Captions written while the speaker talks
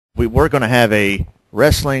we were going to have a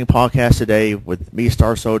wrestling podcast today with me,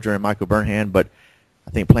 Star Soldier, and Michael Burnham, but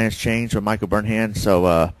I think plans changed with Michael Burnham,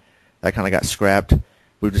 so that kind of got scrapped. We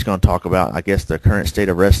were just going to talk about, I guess, the current state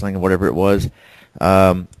of wrestling, whatever it was.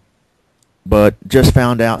 But just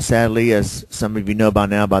found out, sadly, as some of you know by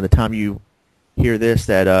now, by the time you hear this,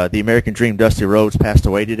 that the American Dream Dusty Rhodes passed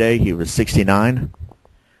away today. He was 69.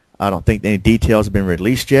 I don't think any details have been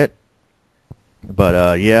released yet.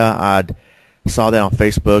 But, yeah, I saw that on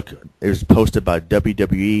Facebook. It was posted by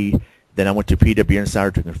WWE. Then I went to PW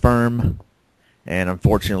Insider to confirm. And,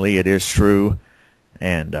 unfortunately, it is true.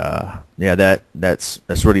 And, yeah, that's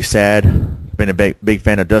really sad. Been a big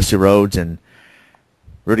fan of Dusty Rhodes and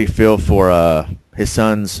really feel for his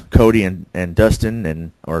sons Cody and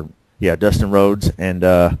Dustin Dustin Rhodes, and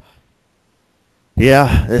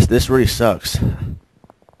yeah, this really sucks.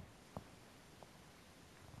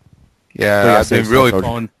 Yeah, I've been really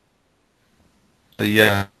following.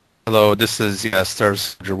 Yeah, hello, this is Star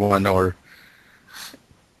Soldier 1 or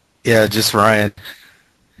just Ryan,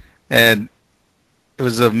 and it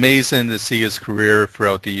was amazing to see his career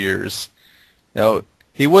throughout the years.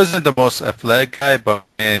 He wasn't the most athletic guy, but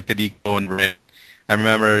man, could he go in ring. I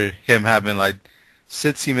remember him having like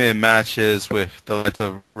 60-minute matches with the likes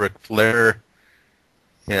of Ric Flair.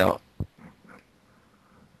 Yeah.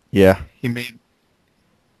 He made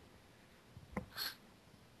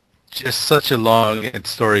just such a long and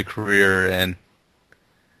storied career, and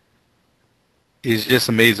he's just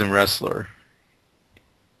an amazing wrestler.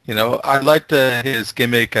 I liked his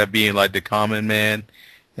gimmick of being like the common man.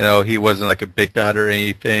 He wasn't like a big bat or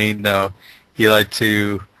anything. No, he liked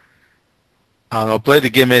to, play the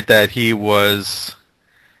gimmick that he was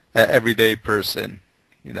an everyday person.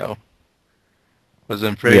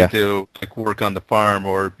 Wasn't afraid to like work on the farm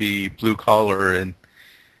or be blue collar and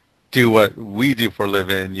do what we do for a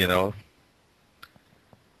living.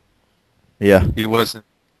 Yeah. He wasn't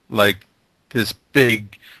like this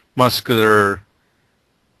big, muscular,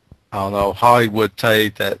 Hollywood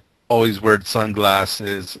type that always wear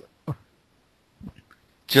sunglasses.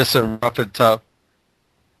 Just a rough and tough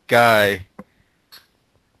guy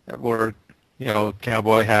that wore,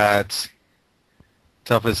 cowboy hats,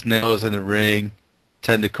 tough as nails in the ring,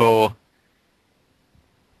 technical,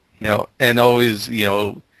 and always,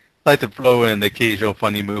 like to throw in the occasional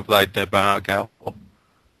funny move like the back apple.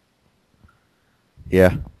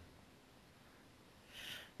 Yeah.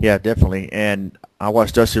 Yeah, definitely. And I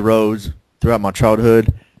watched Dusty Rhodes throughout my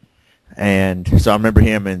childhood. And so I remember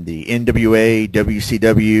him in the NWA,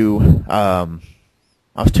 WCW. I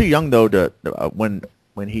was too young though when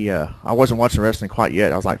he I wasn't watching wrestling quite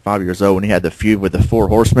yet. I was like 5 years old when he had the feud with the Four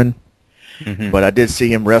Horsemen. Mm-hmm. But I did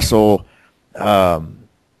see him wrestle in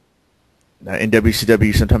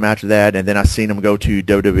WCW sometime after that, and then I seen him go to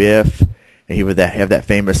WWF, and he would have that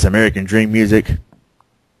famous American Dream music,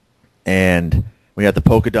 and we had the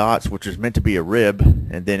polka dots, which was meant to be a rib,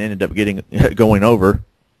 and then ended up going over.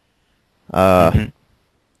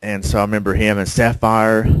 And so I remember him and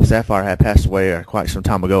Sapphire. Sapphire had passed away quite some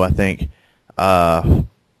time ago, I think,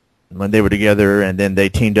 when they were together, and then they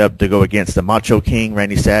teamed up to go against the Macho King,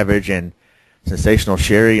 Randy Savage, and Sensational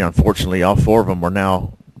Sherry. Unfortunately, all four of them are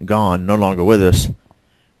now gone, no longer with us.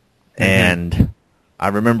 Mm-hmm. And I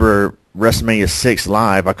remember WrestleMania 6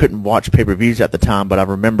 live. I couldn't watch pay-per-views at the time, but I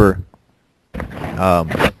remember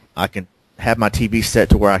I can have my TV set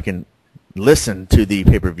to where I can listen to the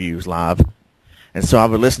pay-per-views live. And so I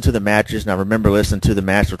would listen to the matches, and I remember listening to the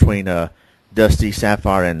match between Dusty,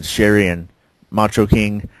 Sapphire, and Sherry and Macho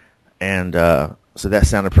King. And so that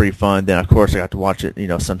sounded pretty fun. Then, of course, I got to watch it,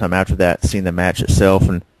 sometime after that, seeing the match itself.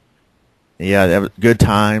 And, yeah, that was good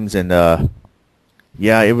times. And,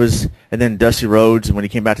 yeah, it was. And then Dusty Rhodes, when he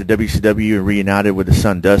came back to WCW and reunited with his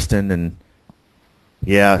son Dustin. And,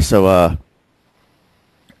 yeah, so,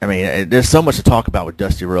 I mean, there's so much to talk about with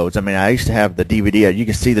Dusty Rhodes. I mean, I used to have the DVD. You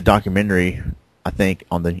can see the documentary, I think,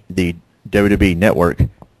 on the WWE network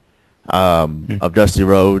of Dusty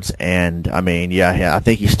Rhodes. And, I mean, yeah, I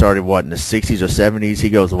think he started, in the 60s or 70s? He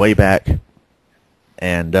goes way back.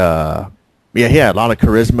 And, yeah, he had a lot of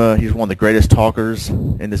charisma. He's one of the greatest talkers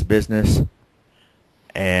in this business.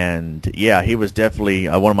 And, yeah, he was definitely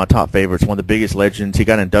one of my top favorites, one of the biggest legends. He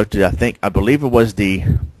got inducted, I believe it was the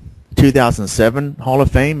 2007 Hall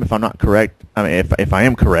of Fame, if I'm not correct. I mean, if I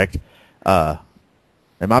am correct, it might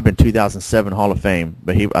have been 2007 Hall of Fame,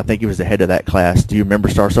 but I think he was the head of that class. Do you remember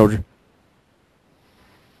Star Soldier?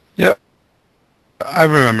 Yeah, I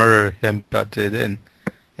remember him inducted, and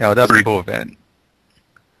that was a pretty cool event.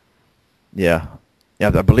 Yeah, I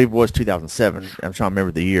believe it was 2007. I'm trying to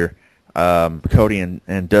remember the year. Cody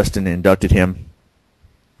and Dustin inducted him,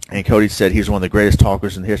 And Cody said he's one of the greatest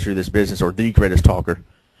talkers in the history of this business, or the greatest talker.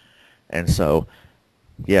 And so,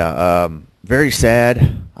 yeah, very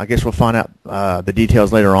sad. I guess we'll find out the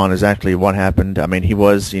details later on exactly what happened. I mean, he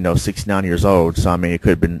was 69 years old, so I mean it could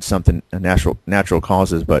have been something natural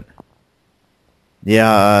causes, but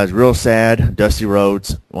yeah, it's real sad. Dusty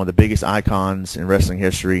Rhodes, one of the biggest icons in wrestling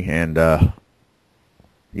history, and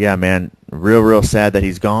yeah, man, real sad that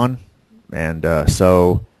he's gone. And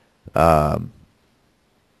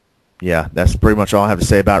yeah, that's pretty much all I have to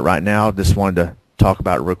say about it right now. Just wanted to talk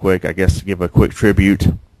about it real quick. I guess give a quick tribute.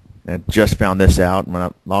 And just found this out when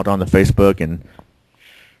I logged on to Facebook, and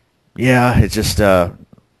yeah, it's just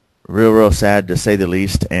real sad to say the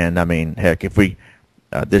least. And I mean, heck, if we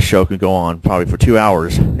this show could go on probably for 2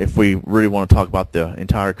 hours if we really want to talk about the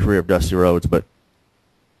entire career of Dusty Rhodes. But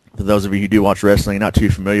for those of you who do watch wrestling, not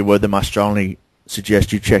too familiar with him, I strongly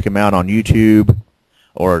suggest you check him out on YouTube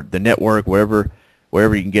or the network, wherever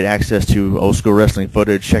you can get access to old school wrestling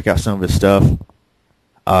footage. Check out some of his stuff.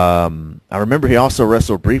 I remember he also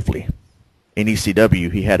wrestled briefly in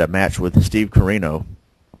ECW. He had a match with Steve Corino,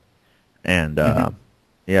 and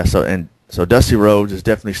yeah, so Dusty Rhodes is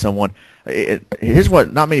definitely someone. Here's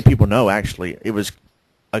what not many people know. Actually, it was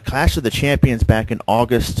a Clash of the Champions back in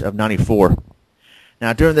August of '94.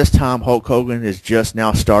 Now, during this time, Hulk Hogan is just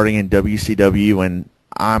now starting in WCW, and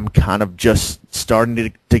I'm kind of just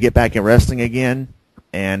starting to get back in wrestling again.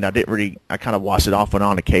 And I kind of watched it off and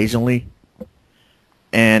on occasionally.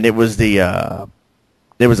 And it was there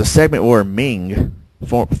was a segment where Ming,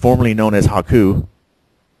 formerly known as Haku,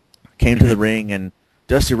 came to the ring, and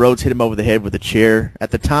Dusty Rhodes hit him over the head with a chair.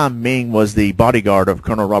 At the time, Ming was the bodyguard of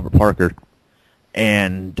Colonel Robert Parker,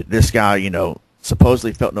 and this guy,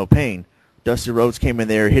 supposedly felt no pain. Dusty Rhodes came in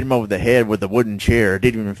there, hit him over the head with a wooden chair. It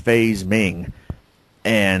didn't even faze Ming,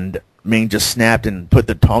 and Ming just snapped and put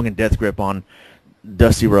the Tongan death grip on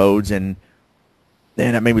Dusty Rhodes, and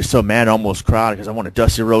that made me so mad I almost cried because I wanted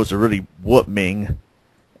Dusty Rhodes to really whoop Ming.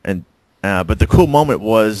 And but the cool moment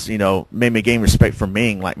was, made me gain respect for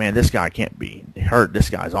Ming. Like, man, this guy can't be hurt. This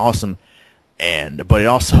guy's awesome. But it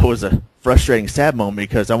also was a frustrating, sad moment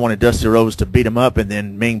because I wanted Dusty Rhodes to beat him up, and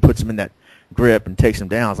then Ming puts him in that grip and takes him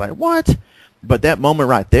down. I was like, what? But that moment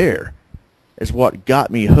right there is what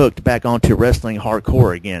got me hooked back onto wrestling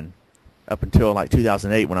hardcore again, up until like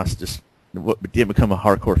 2008 when I just didn't become a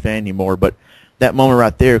hardcore fan anymore. But that moment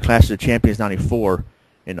right there, Clash of the Champions '94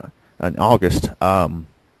 in August,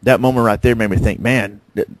 that moment right there made me think, man,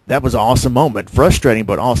 that was an awesome moment. Frustrating,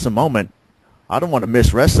 but awesome moment. I don't want to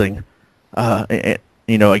miss wrestling, again,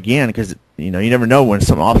 because, you never know when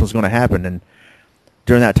something awesome is going to happen. And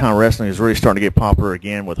during that time, wrestling was really starting to get popular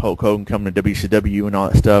again with Hulk Hogan coming to WCW and all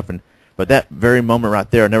that stuff. But that very moment right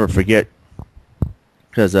there, I'll never forget,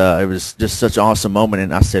 because it was just such an awesome moment.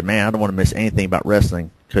 And I said, man, I don't want to miss anything about wrestling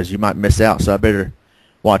because you might miss out. So I better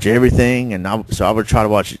watch everything. And so I would try to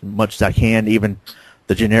watch as much as I can, even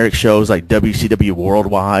the generic shows like WCW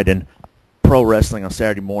Worldwide and pro wrestling on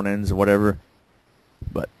Saturday mornings or whatever.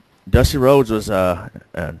 But Dusty Rhodes was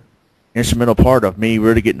an instrumental part of me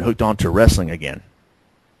really getting hooked onto wrestling again.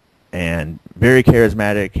 And very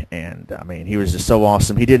charismatic, and I mean, he was just so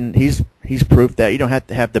awesome. He's proof that you don't have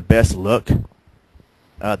to have the best look,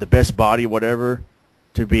 the best body, whatever,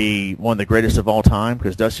 to be one of the greatest of all time.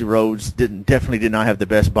 Because Dusty Rhodes definitely did not have the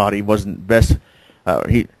best body. Wasn't best.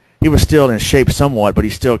 He was still in shape somewhat, but he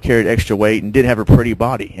still carried extra weight and did have a pretty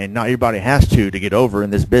body. And not everybody has to get over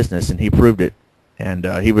in this business, and he proved it. And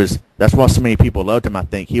that's why so many people loved him. I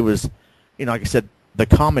think he was, like I said, the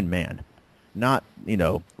common man. Not,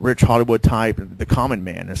 rich Hollywood type, the common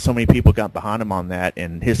man. And so many people got behind him on that.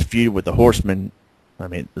 And his feud with the Horsemen, I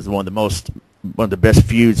mean, is one of the best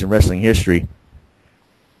feuds in wrestling history.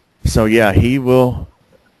 So yeah, he will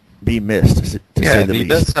be missed, to say the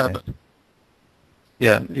least.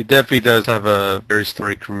 He definitely does have a very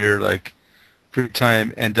storied career, like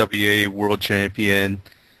three-time NWA World Champion,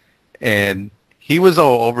 and he was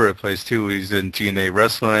all over the place too. He's in TNA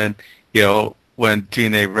Wrestling, when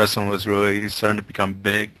TNA Wrestling was really starting to become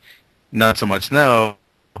big, not so much now.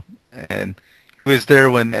 And he was there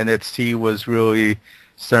when NXT was really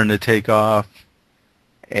starting to take off.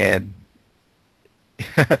 And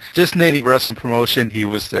just any wrestling promotion, he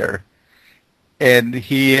was there. And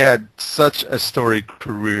he had such a storied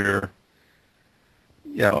career.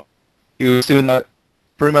 He was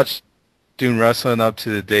pretty much doing wrestling up to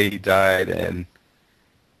the day he died. And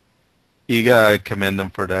you got to commend him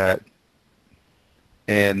for that.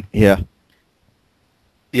 And I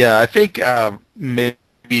think maybe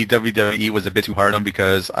WWE was a bit too hard on him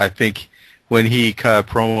because I think when he cut a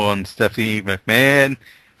promo on Stephanie McMahon,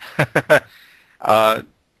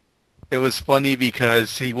 it was funny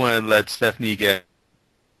because he wouldn't let Stephanie get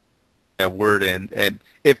a word in, and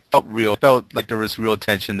it felt real. It felt like there was real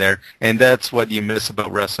tension there, and that's what you miss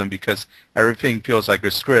about wrestling because everything feels like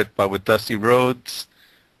a script. But with Dusty Rhodes,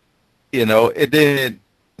 it didn't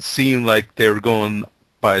seem like they were going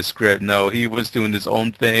by a script. No, he was doing his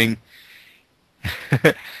own thing.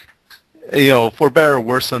 For better or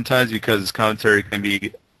worse sometimes because his commentary can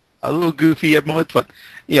be a little goofy at moments, but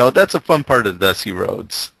that's a fun part of Dusty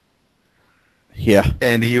Rhodes. Yeah.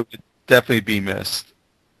 And he would definitely be missed.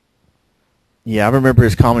 Yeah, I remember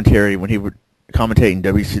his commentary when he would commentate in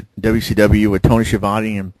WCW with Tony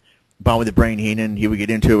Schiavone and Bobby the Brain Heenan. He would get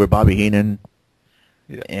into it with Bobby Heenan.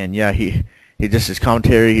 Yeah. And yeah, he just his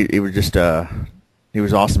commentary, he was just he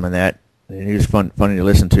was awesome in that. And he was funny to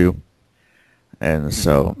listen to. And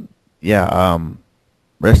so yeah,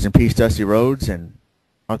 rest in peace, Dusty Rhodes, and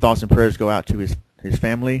our thoughts and prayers go out to his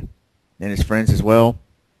family and his friends as well.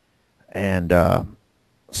 And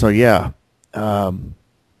so yeah,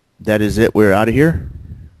 that is it. We're out of here.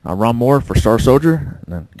 I'm Ron Moore for Star Soldier.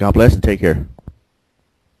 And God bless and take care.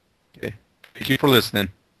 Okay. Thank you for listening.